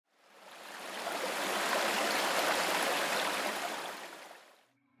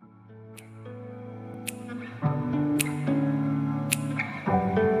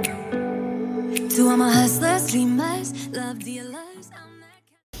my hustlers, dreamers, love dealers.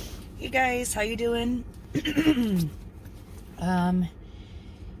 Hey guys, how you doing? It's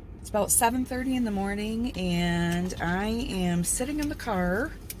about 7:30 in the morning and I am sitting in the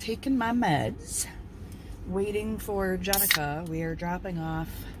car taking my meds, waiting for Jennika. We are dropping off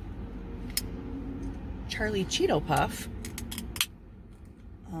Charlie Cheeto Puff,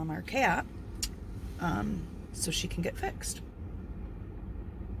 our cat, so she can get fixed.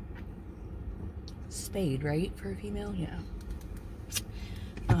 Spayed, right, for a female? Yeah.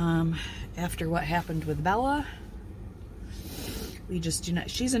 After what happened with Bella, we just do not,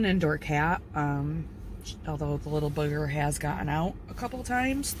 she's an indoor cat, although the little booger has gotten out a couple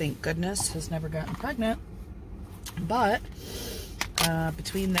times, thank goodness, has never gotten pregnant. But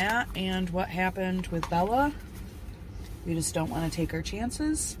between that and what happened with Bella, we just don't want to take our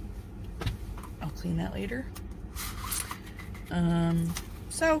chances. I'll clean that later.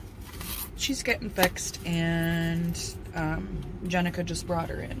 So she's getting fixed, and Jennika just brought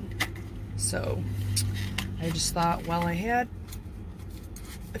her in. So I just thought while I had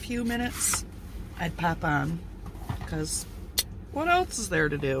a few minutes, I'd pop on, because what else is there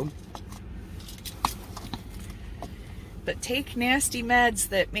to do? But take nasty meds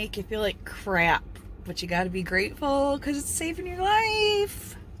that make you feel like crap, but you gotta be grateful because it's saving your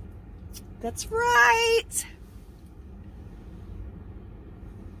life. That's right.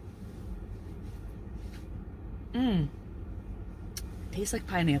 Tastes like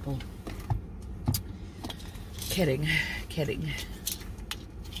pineapple. Kidding.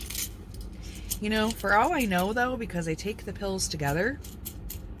 You know, for all I know though, because I take the pills together,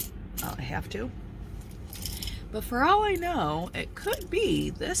 well, I have to, but for all I know, it could be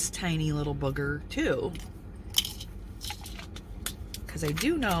this tiny little booger too, because I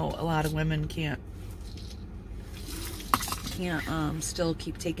do know a lot of women can't still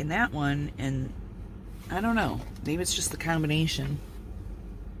keep taking that one, and I don't know, maybe it's just the combination.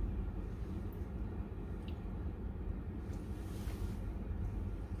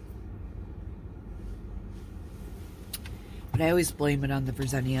 But I always blame it on the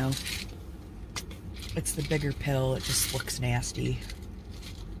Verzenio. It's the bigger pill, it just looks nasty.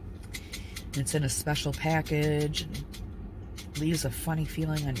 And it's in a special package and leaves a funny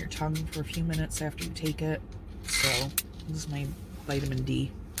feeling on your tongue for a few minutes after you take it. So, this is my vitamin D.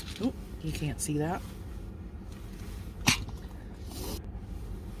 Oh, you can't see that.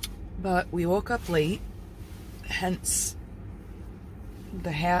 But we woke up late, hence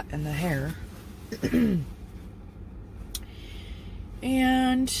the hat and the hair.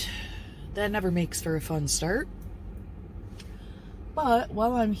 And that never makes for a fun start. But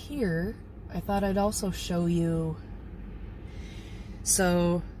while I'm here, I thought I'd also show you.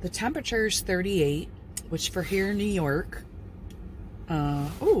 So the temperature is 38, which for here in New York,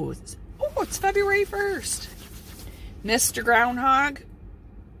 it's February 1st. Mr. Groundhog,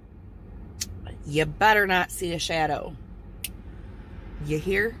 you better not see a shadow. You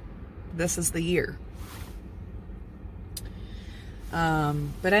hear? This is the year.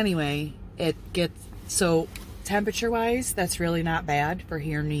 But anyway, it gets, so temperature wise, that's really not bad for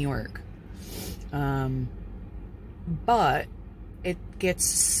here in New York. But it gets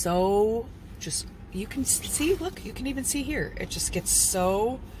so, just, you can see, look, you can even see here, it just gets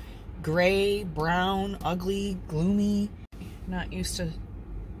so gray, brown, ugly, gloomy. Not used to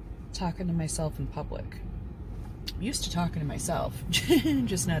talking to myself in public. I'm used to talking to myself,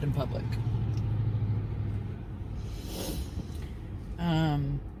 just not in public.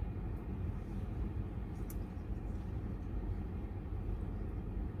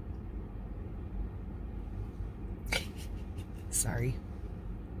 Sorry.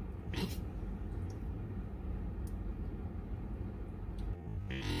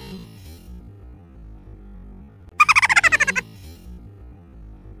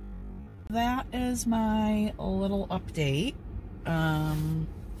 That is my little update. I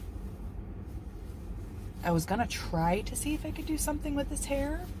was gonna try to see if I could do something with this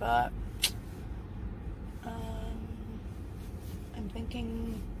hair, but I'm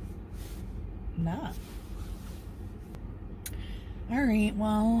thinking not. Alright,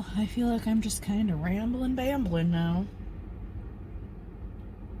 well, I feel like I'm just kind of rambling now.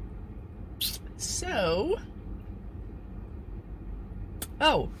 So,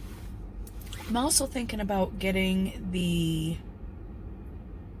 oh, I'm also thinking about getting the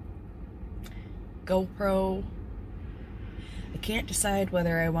GoPro. I can't decide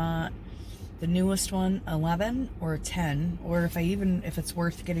whether I want the newest one, 11 or 10, or if it's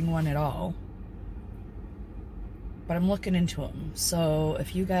worth getting one at all. But I'm looking into them. So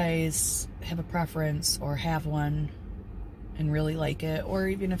if you guys have a preference or have one, and really like it, or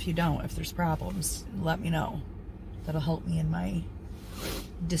even if you don't, if there's problems, let me know. That'll help me in my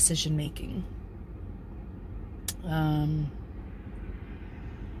decision making.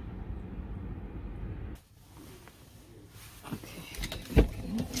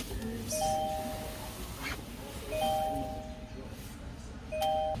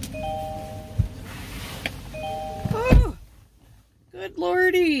 Oh, good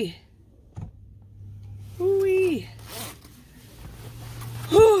lordy. Ooh-wee.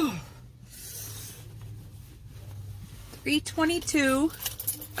 $3.22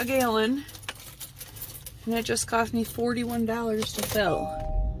 a gallon, and it just cost me $41 to fill.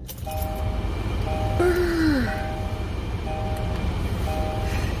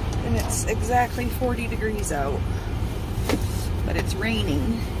 And it's exactly 40 degrees out, but it's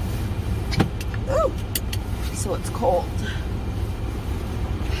raining. Ooh, so it's cold.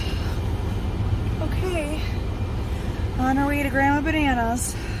 Okay, on our way to Grandma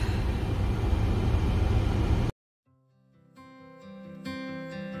Banana's.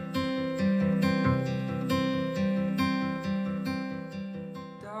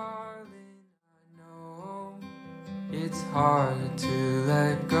 It's hard to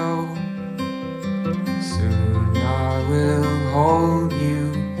let go. Soon I will hold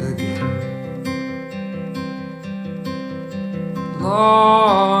you again.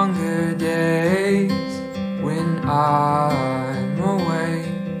 Longer days when I'm away,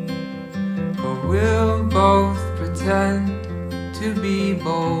 but we'll both pretend to be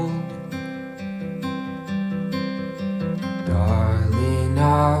bold. Darling,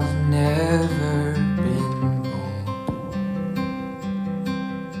 I've never been bold.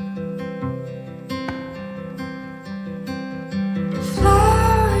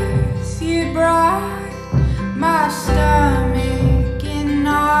 Flowers you brought, my stomach in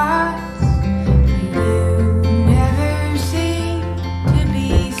knots. You never seem to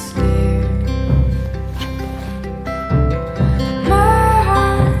be scared. My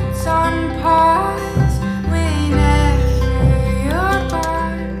heart's on pause whenever you're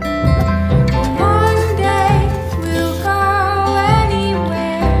gone. But one day we'll go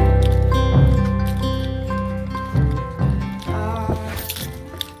anywhere.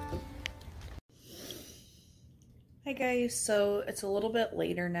 Hi guys, so it's a little bit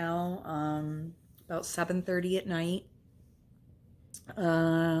later now, about 7:30 at night.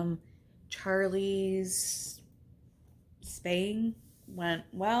 Charlie's spaying went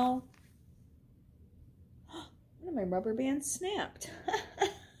well. One of my rubber bands snapped. I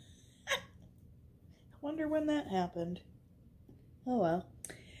wonder when that happened. Oh well.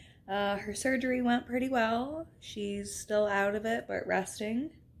 Her surgery went pretty well. She's still out of it, but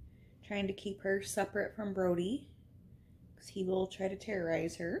resting. Trying to keep her separate from Brody, because he will try to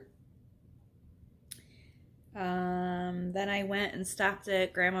terrorize her. Then I went and stopped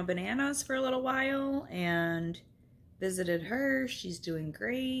at Grandma Banana's for a little while and visited her. She's doing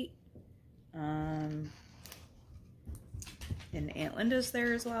great. And Aunt Linda's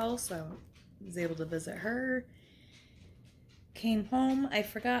there as well, so I was able to visit her. Came home. I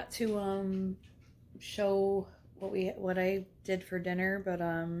forgot to show what I did for dinner, but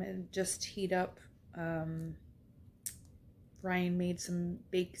just heat up. Ryan made some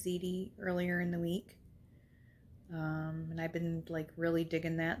baked ziti earlier in the week, and I've been like really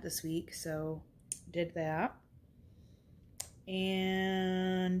digging that this week, so did that.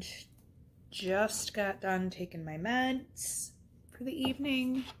 And just got done taking my meds for the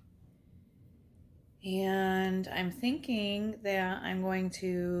evening. And I'm thinking that I'm going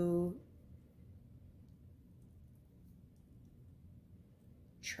to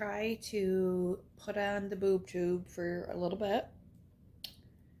try to put on the boob tube for a little bit.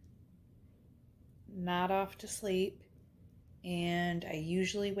 Not off to sleep. And I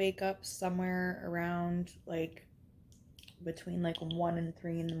usually wake up somewhere around like between like 1 and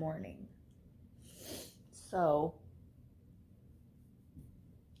 3 in the morning. So,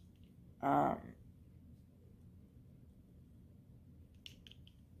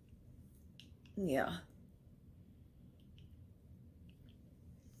 yeah.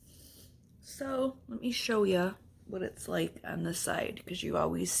 So, let me show you what it's like on this side, because you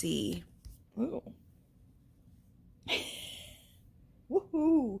always see, ooh.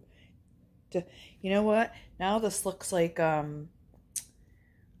 Woohoo! You know what? Now this looks like, oh,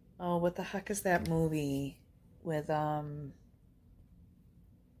 what the heck is that movie with,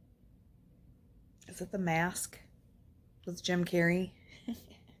 is it The Mask with Jim Carrey?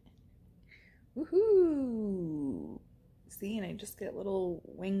 Woohoo! See, and I just get little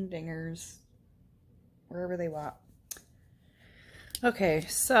wing dingers wherever they want. Okay,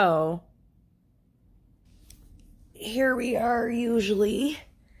 so here we are usually.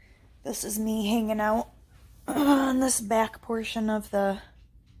 This is me hanging out on this back portion of the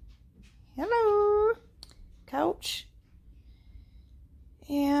couch.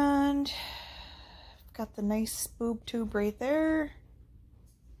 And I've got the nice boob tube right there.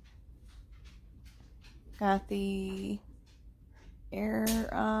 Got the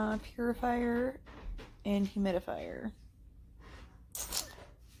air purifier and humidifier.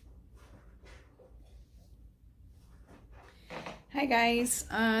 Hi guys,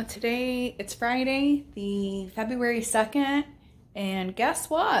 today it's Friday, the February 2nd, and guess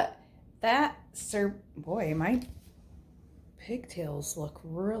what? Boy, my pigtails look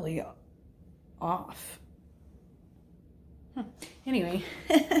really off. Anyway,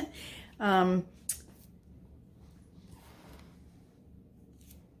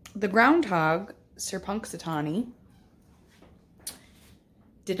 the groundhog, Tawny,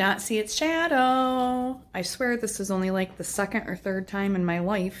 did not see its shadow. I swear this is only like the second or third time in my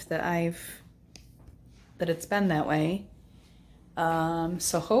life that it's been that way.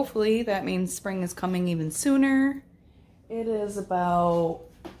 So hopefully that means spring is coming even sooner. It is about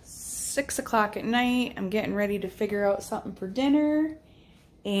 6 o'clock at night. I'm getting ready to figure out something for dinner.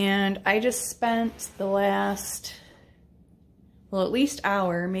 And I just spent the last, well, at least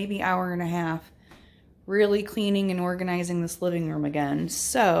hour, maybe hour and a half, really cleaning and organizing this living room again.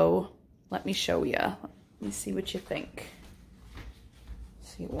 So let me show you. Let me see what you think.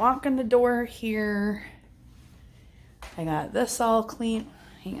 So you walk in the door here. I got this all clean.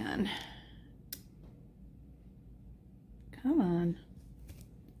 Hang on. Come on.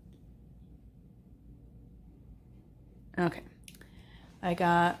 Okay. I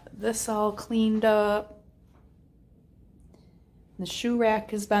got this all cleaned up. The shoe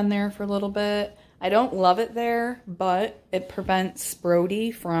rack has been there for a little bit. I don't love it there, but it prevents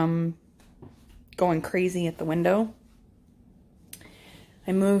Brody from going crazy at the window.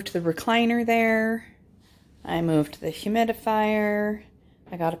 I moved the recliner there. I moved the humidifier.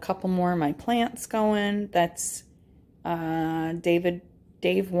 I got a couple more of my plants going. That's Dave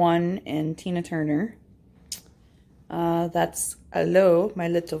 1 and Tina Turner. That's Hello, my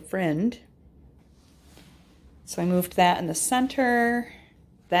little friend. So I moved that in the center.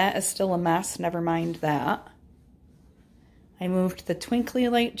 That is still a mess, never mind that. I moved the twinkly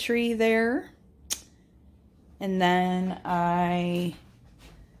light tree there. And then I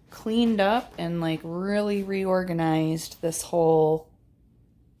cleaned up and like really reorganized this whole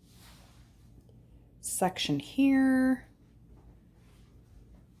section here.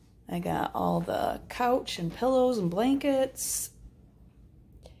 I got all the couch and pillows and blankets.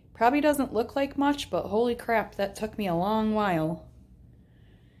 Probably doesn't look like much, but holy crap, that took me a long while.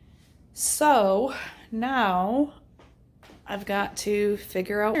 So now I've got to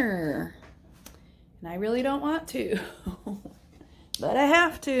figure out dinner. And I really don't want to, but I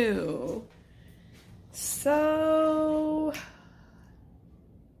have to. So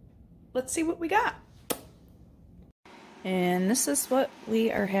let's see what we got. And this is what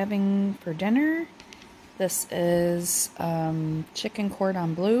we are having for dinner. This is chicken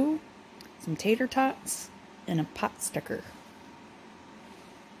cordon bleu, some tater tots, and a pot sticker.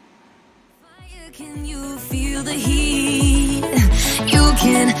 Can you feel the heat? You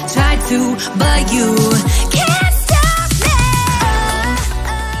can try to, but you can't.